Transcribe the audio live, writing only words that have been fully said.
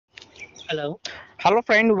Hello. Hello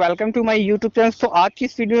friend, welcome to my YouTube channel. तो आज की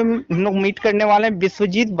इस वीडियो में हम लोग मीट करने वाले हैं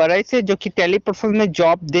विश्वजीत बरई से, जो कि टेली परफॉर्मेंस में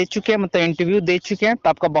जॉब दे चुके हैं, मतलब इंटरव्यू दे चुके हैं। तो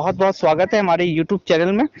आपका बहुत बहुत स्वागत है हमारे यूट्यूब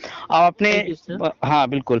चैनल में। आप अपने थैंक यू सर। हाँ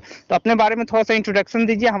बिल्कुल, तो अपने बारे में थोड़ा सा इंट्रोडक्शन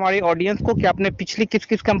दीजिए हमारी ऑडियंस को कि आपने पिछली किस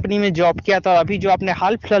किस कंपनी में जॉब किया था, और अभी जो आपने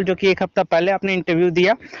हाल फिलहाल जो कि एक हफ्ता पहले आपने इंटरव्यू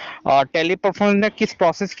दिया और टेली परफॉर्मेंस में किस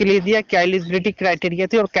प्रोसेस के लिए दिया, क्या एलिजिबिलिटी क्राइटेरिया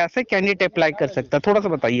थी और कैसे कैंडिडेट अप्लाई कर सकता है, थोड़ा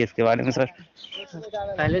सा बताइए इसके बारे में सर।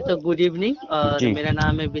 पहले तो गुड इवनिंग, और जी मेरा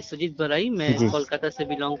नाम है विश्वजीत बरई। मैं जी कोलकाता से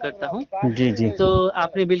बिलोंग करता हूँ। जी जी। तो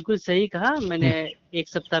आपने बिल्कुल सही कहा। मैंने एक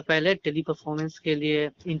सप्ताह पहले टेली परफॉर्मेंस के लिए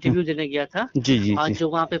इंटरव्यू देने गया था। जी जी और जी। जो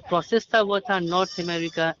वहाँ पे प्रोसेस था वो था north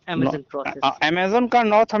America Amazon process. Amazon का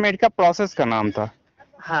नॉर्थ अमेरिका प्रोसेस का नाम था।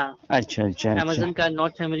 हाँ, अच्छा अच्छा अच्छा। अमेजन का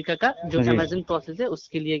नॉर्थ अमेरिका का जो जी अमेजन प्रोसेस है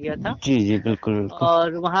उसके लिए गया था। जी जी, बिल्कुल बिल्कुल।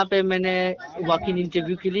 और वहाँ पे मैंने वॉक इन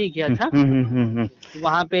इंटरव्यू के लिए गया था। हम्म।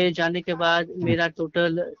 वहाँ पे जाने के बाद मेरा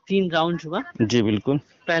टोटल 3 राउंड हुआ। जी बिल्कुल।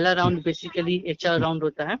 पहला राउंड बेसिकली एचआर राउंड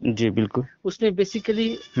होता है। जी बिल्कुल। उसमें बेसिकली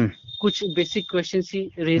हम्म कुछ बेसिक क्वेश्चंस ही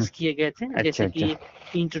रेज किए गए थे, अच्छा जैसे अच्छा।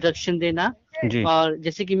 कि इंट्रोडक्शन देना। जी और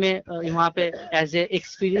जैसे कि मैं वहाँ पे एज ए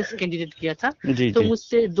एक्सपीरियंस कैंडिडेट किया था, जी तो जी।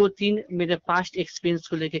 मुझसे 2-3 मेरे पास्ट एक्सपीरियंस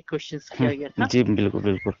को लेकर क्वेश्चंस किया गया था। जी बिल्कुल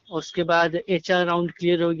बिल्कुल। और उसके बाद एचआर राउंड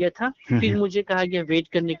क्लियर हो गया था। फिर हम्म मुझे कहा गया वेट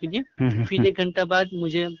करने के लिए। फिर हम्म। 1 घंटा बाद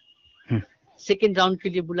मुझे सेकेंड राउंड के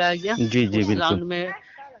लिए बुलाया गया। जी जी उस बिल्कुल। राउंड में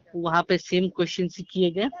वहाँ पे सेम क्वेश्चन ही किए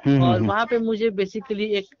गए। और हम्म। वहाँ पे मुझे बेसिकली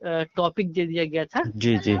एक टॉपिक दे दिया गया था।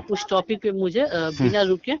 जी जी। उस टॉपिक पे मुझे हम्म बिना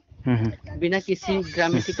रुके, हम्म। बिना किसी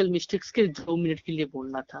ग्रामेटिकल मिस्टेक्स के 2 मिनट के लिए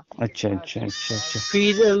बोलना था। अच्छा अच्छा अच्छा अच्छा।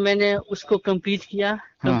 फिर मैंने उसको कंप्लीट किया।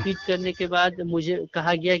 हाँ। कंप्लीट करने के बाद मुझे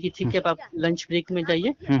कहा गया कि ठीक है, अब आप लंच ब्रेक में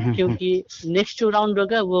जाइए, हम्म। क्योंकि नेक्स्ट जो राउंड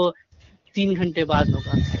होगा वो 3 घंटे बाद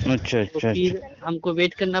होगा। अच्छा तो अच्छा अच्छा। फिर हमको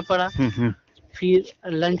वेट करना पड़ा। हम्म। फिर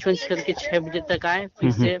लंच वंच करके 6 बजे तक आए फिर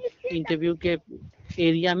हम्म से इंटरव्यू के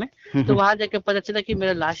एरिया में। तो हम्म। वहां जाके पता चला कि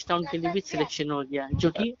मेरा लास्ट राउंड के लिए भी सिलेक्शन हो गया, जो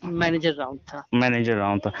कि मैनेजर राउंड था। मैनेजर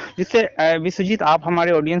राउंड था। जिससे विश्वजीत, आप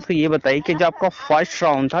हमारे ऑडियंस को ये बताइए कि जो आपका फर्स्ट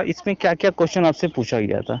राउंड था इसमें क्या क्या क्वेश्चन आपसे पूछा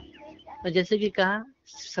गया था। और जैसे कि कहा,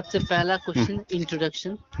 सबसे पहला क्वेश्चन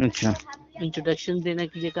इंट्रोडक्शन। अच्छा। इंट्रोडक्शन देने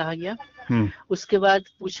के लिए कहा गया। हम्म। उसके बाद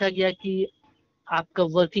पूछा गया कि आपका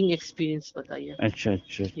वर्किंग एक्सपीरियंस बताइए, अच्छा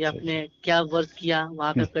अच्छा कि अच्छा आपने अच्छा। क्या वर्क किया,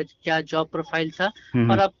 वहाँ पे आपका क्या जॉब प्रोफाइल था,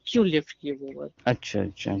 हम्म। और आप क्यों लिफ्ट किए वो वर्क। अच्छा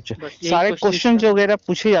अच्छा अच्छा। बस यही सारे क्वेश्चन क्वेश्चन था। वगैरह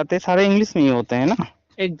पूछे जाते हैं सारे इंग्लिश में ही होते हैं ना।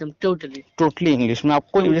 एकदम टोटली। टोटली इंग्लिश में।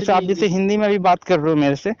 आपको जैसे टोटली आप जैसे इंग्लिश। हिंदी में भी बात कर रहे हो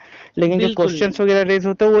मेरे से, लेकिन जो बिल्कुल क्वेश्चंस नहीं। वगैरह रेज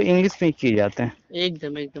होते हैं वो इंग्लिश में ही किए जाते हैं।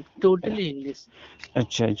 एकदम एकदम टोटली इंग्लिश।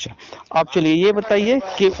 अच्छा अच्छा। आप चलिए ये बताइए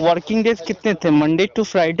कि वर्किंग डेज कितने थे, मंडे टू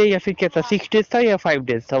फ्राइडे या फिर क्या था, 6 डेज था या 5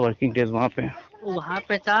 डेज था वर्किंग डेज वहाँ पे। वहां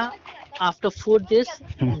पे था, after 4 days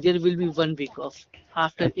there will be 1 week of.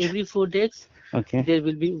 After अच्छा। Every 4 days okay there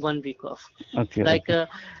will be 1 week of. Okay like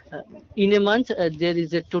okay in a month there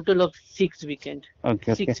is a total of 6 weekend,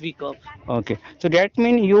 okay okay 6 week off. Okay. So that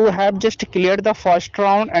means you have just cleared the first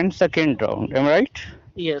round and second round, am I right?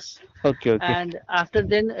 Yes. Okay okay And after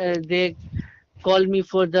then they call me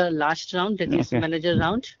for the last round, that is okay manager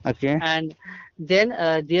round. okay. And then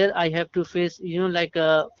there I have to face, like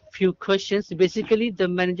a few questions. Basically the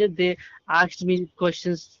manager, they asked me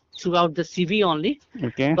questions throughout the CV only,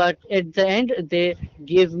 Okay. but at the end they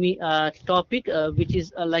gave me a topic which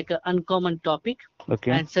is like an uncommon topic.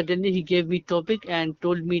 Okay. And suddenly he gave me topic and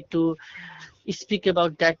told me to speak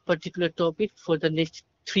about that particular topic for the next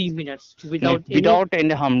 3 minutes Like, without any, without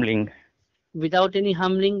any humbling.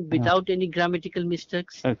 humbling, Uh, without any grammatical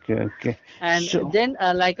mistakes. okay okay. And So then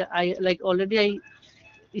like already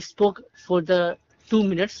I spoke for the 2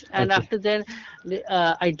 minutes, and okay. after then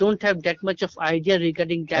I don't have that much of idea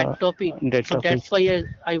regarding that uh, topic. that So topic. that's why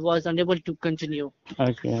I was unable to continue.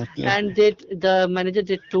 Okay okay And the manager,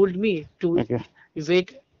 they told me to okay.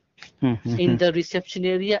 wait in Mm-hmm. the reception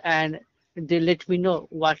area, and they let me know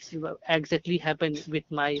what's exactly happened with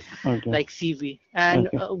my Okay like CV. And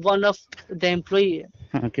okay one of the employee,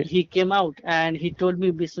 okay he came out and he told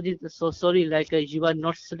me, Biswajit, so sorry, like you are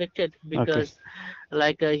not selected okay because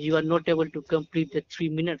like you are not able to complete the 3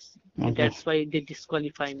 minutes, and okay that's why they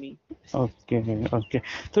disqualify me. okay okay.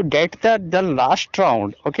 So that the last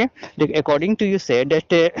round. Okay. According to you said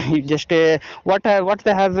that you just what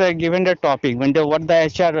they have given the topic when the what the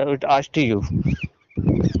HR asked you.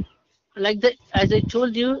 Like the as I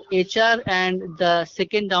told you, HR and the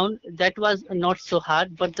second round, that was not so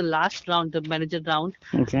hard, but the last round, the manager round,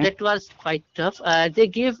 Okay. that was quite tough. They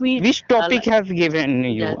gave me Which topic has given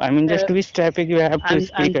yeah, you? I mean, just uh, which topic you have to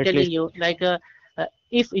speak I'm at telling least. you, like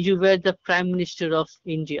if you were the prime minister of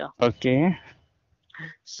India, Okay.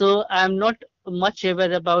 so I'm not much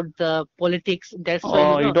aware about the politics. That's why,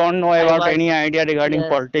 Oh, you don't know I about any was, idea regarding yes,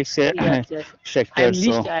 politics yes. sector.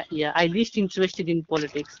 So, I least interested in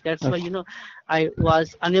politics. That's why, okay, I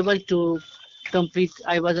was unable to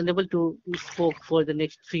I was unable to spoke for the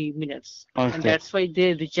next 3 minutes. And okay, that's why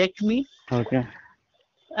they reject me. okay.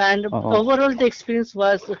 And Oh, overall, the experience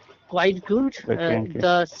was quite good. okay, okay,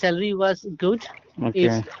 The salary was good.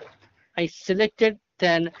 If okay. I selected,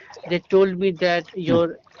 then they told me that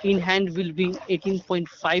your in hand will be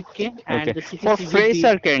 18.5K and Okay. the For CTC will be,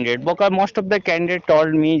 fresher candidate, because most of the candidate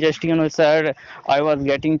told me just, sir, I was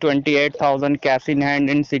getting 28,000 cash in hand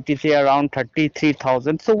in CTC around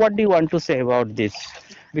 33,000. So what do you want to say about this?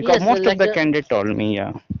 Because yes, most of the candidate told me,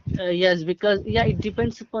 yeah. yes, because yeah, it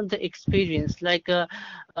depends upon the experience.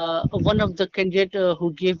 One of the candidate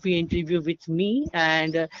who gave me interview with me,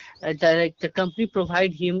 and the company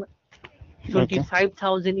provide him Okay.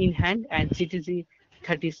 25,000 in hand and CTC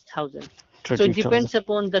 30,000. So it 30,000. depends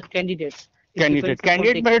upon the candidates. It Candidate, depends upon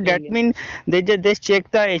the candidate, but that experience. means they check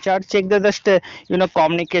the HR check the just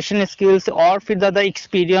communication skills or for the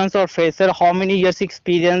experience or fresher how many years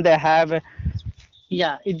experience they have.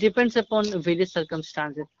 Yeah, it depends upon various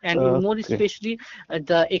circumstances, and more Okay. especially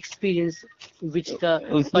the experience which the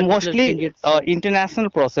It's particular mostly candidates have. international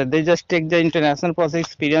process. They just take the international process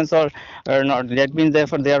experience or not. That means they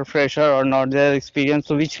for their fresher or not their experience.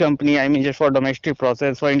 So which company? I mean, just for domestic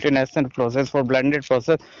process, for international process, for blended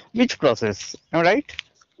process. Which process? Am I right?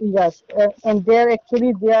 Yes, and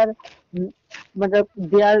mm,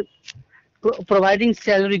 they are providing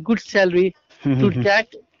good salary to that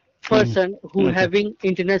person who Okay. having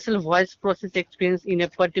international voice process experience in a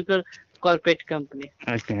particular corporate company.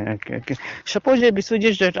 Okay, okay, okay. Suppose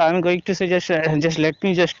Biswajit, that I'm going to suggest, just let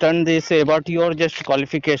me just turn this about your just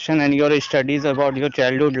qualification and your studies about your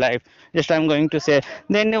childhood life. Just I'm going to say,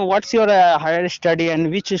 then what's your higher study and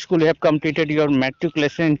which school you have completed your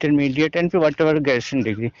matriculation, intermediate, and whatever graduation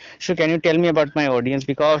degree. So can you tell me about my audience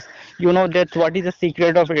because you know that what is the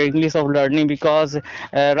secret of English of learning because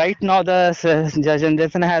right now the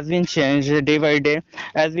generation has been changed day by day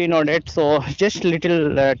as we know that. So just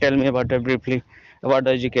little tell me about briefly about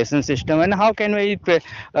the education system and how can we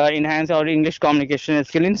enhance our English communication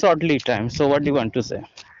skill in shortly time. So what do you want to say?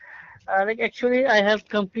 Actually, I have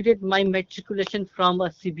completed my matriculation from a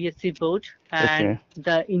CBSE board and Okay.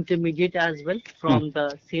 the intermediate as well Hmm. from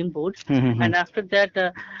the same board. Hmm, hmm, hmm. And after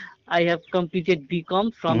that, I have completed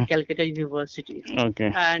BCom from Hmm. Calcutta University.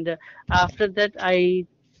 Okay. And after that, I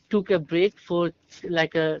took a break for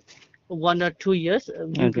like a 1 or 2 years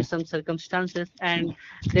due to Okay. some circumstances, and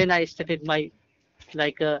then I started my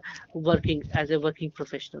like working as a working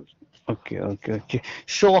professional. Okay. Okay. Okay.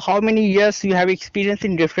 So how many years you have experience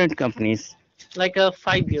in different companies?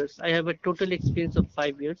 5 years. I have a total experience of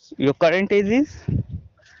 5 years. Your current age is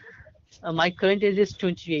My current age is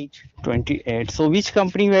 28. 28. So which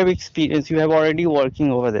company you have experience? You have already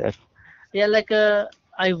working over there. Yeah,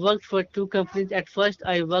 I worked for two companies. At first,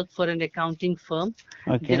 I worked for an accounting firm.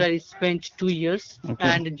 There Okay. I spent 2 years,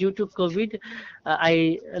 Okay. and due to COVID,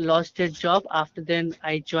 I lost a job. After then,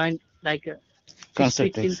 I joined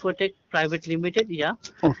District Consultants. Infotech Private Limited. Yeah,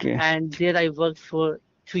 Okay. and there I worked for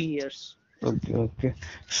 3 years. Okay, okay.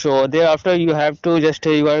 So thereafter, you have to just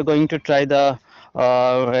you are going to try the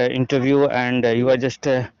interview, and you are just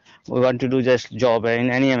we want to do just job in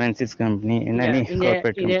any MNC's company, in Yeah, any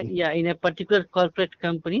corporate company. in a particular corporate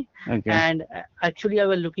company, Okay, and actually, I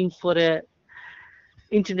was looking for a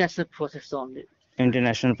international process only.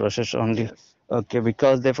 international process only. Yes. Okay,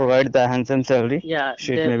 because they provide the handsome salary, Yeah,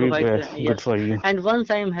 so it they may be provide good yes. for you. And once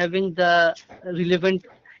I am having the relevant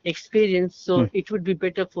experience, Hmm. so it would be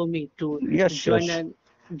better for me to Yes, join yes. an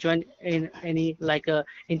join in any like a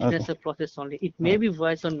Okay. international process only. It may Okay. be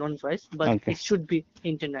voice or non-voice, but Okay. it should be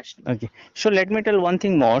international. Okay, so let me tell one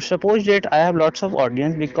thing more. Suppose that I have lots of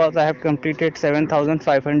audience because I have completed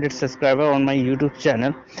 7,500 subscriber on my YouTube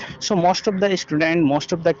channel. So most of the student,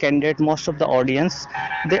 most of the candidate, most of the audience,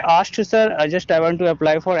 they asked, sir, I want to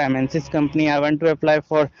apply for MNC's company. I want to apply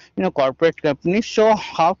for corporate company. So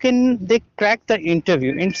how can they crack the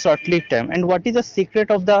interview in shortly time? And what is the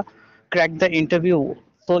secret of the crack the interview?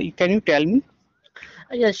 So can you tell me?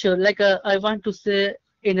 Yeah, sure. I want to say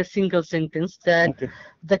in a single sentence that Okay.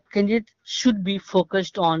 the candidate should be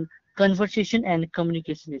focused on conversation and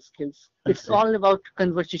communication skills. It's Okay. all about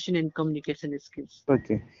conversation and communication skills.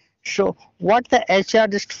 Okay. So what the HR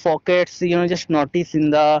just focus, just notice in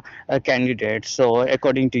the candidate. So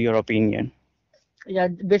according to your opinion. Yeah,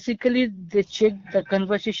 basically they check the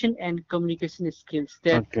conversation and communication skills,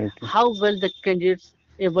 that Okay. Okay. how well the candidates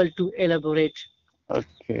able to elaborate.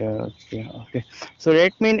 Okay. So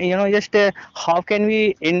that mean just how can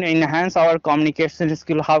we enhance our communication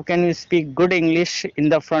skill? How can we speak good English in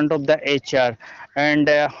the front of the HR and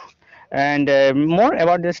more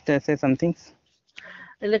about just say something.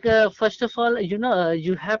 Like first of all,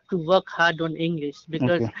 you have to work hard on English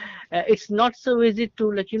because Okay. it's not so easy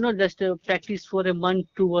to just practice for a month,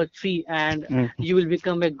 2 or 3, and Mm-hmm. you will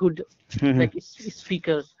become a good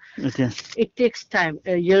speaker. Okay. It takes time,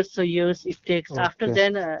 years or years it takes. After Okay.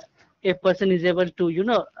 then, a person is able to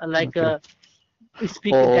Okay.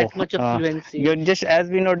 speak Oh, that much of fluency. you just as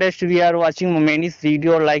we noticed, we are watching many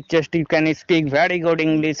video like just you can speak very good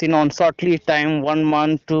English in on shortly time, 1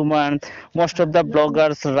 month, 2 months. Most of the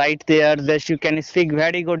bloggers right there that you can speak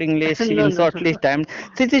very good English No, in no, shortly time.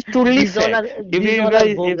 This is truly these all said. are If these you all are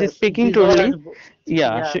if you bogus. speaking These all are truly,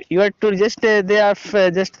 yeah, yeah, so you are to just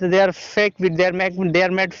just they are fake with they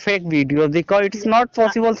are made fake videos because it's yeah. not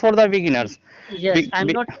possible for the beginners. Yes, Be,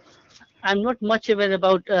 I'm be, not. I'm not much aware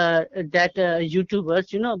about that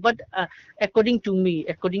YouTubers, but according to me,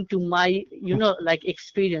 according to my, like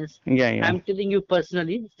experience, yeah, yeah, I'm telling you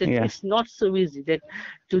personally that yeah. it's not so easy that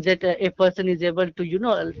a person is able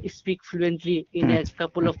to, speak fluently in Hmm. a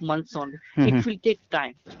couple of months only. Hmm. It will take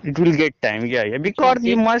time. It will get time, yeah, It will because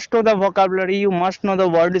you take. must know the vocabulary, you must know the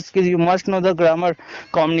word skill, you must know the grammar,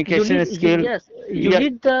 communication skill. Yes, you Yeah,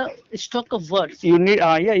 need the stock of words. you need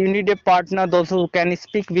you need a partner those who can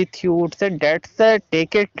speak with you. So that's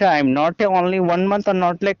take a time, not only 1 month or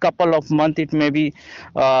not like couple of months. It may be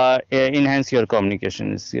enhance your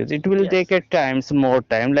communication skills. It will take Yes, a time, some more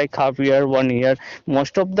time, like half year, 1 year.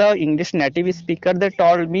 Most of the English native speaker they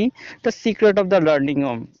told me the secret of the learning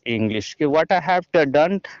of English. Okay, what I have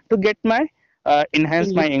done to get my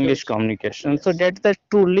enhance my English English skills. communication. So Yes. that's the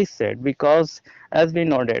truly said because as we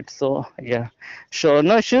know that. So yeah, sure,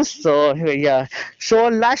 no issues. So yeah, so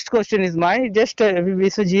last question is my just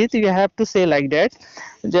Viswajit, you have to say like that.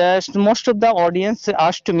 Just most of the audience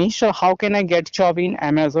asked me, so how can I get job in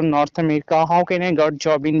Amazon North America? How can I get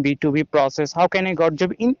job in B2B process? How can I get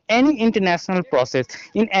job in any international process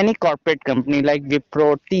in any corporate company like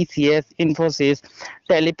Wipro, TCS, Infosys,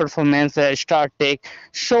 Teleperformance, StarTech?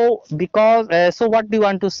 So because so what do you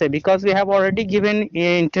want to say? Because we have already given an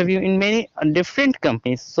interview in many different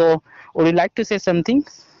companies. So would you like to say something?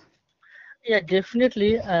 Yeah,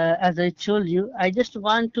 definitely. As I told you, I just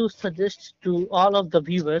want to suggest to all of the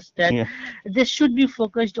viewers that Yeah. they should be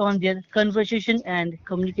focused on their conversation and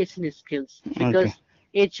communication skills Okay. because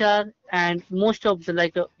HR and most of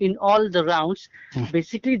the in all the rounds,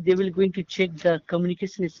 basically they will going to check the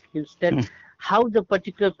communication skills that Hmm. how the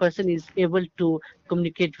particular person is able to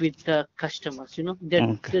communicate with the customers.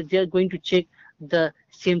 Okay. They're going to check the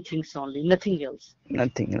same things only, nothing else.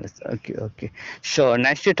 Nothing else. Okay. Okay. Sure.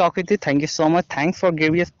 Nice to talk with you. Thank you so much. Thanks for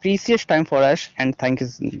giving us precious time for us, and thank you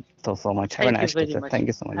so much. Have a Thank you nice day, very sir. much. Thank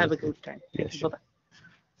you so much. Have a good time. Yes. Sure. Bye bye.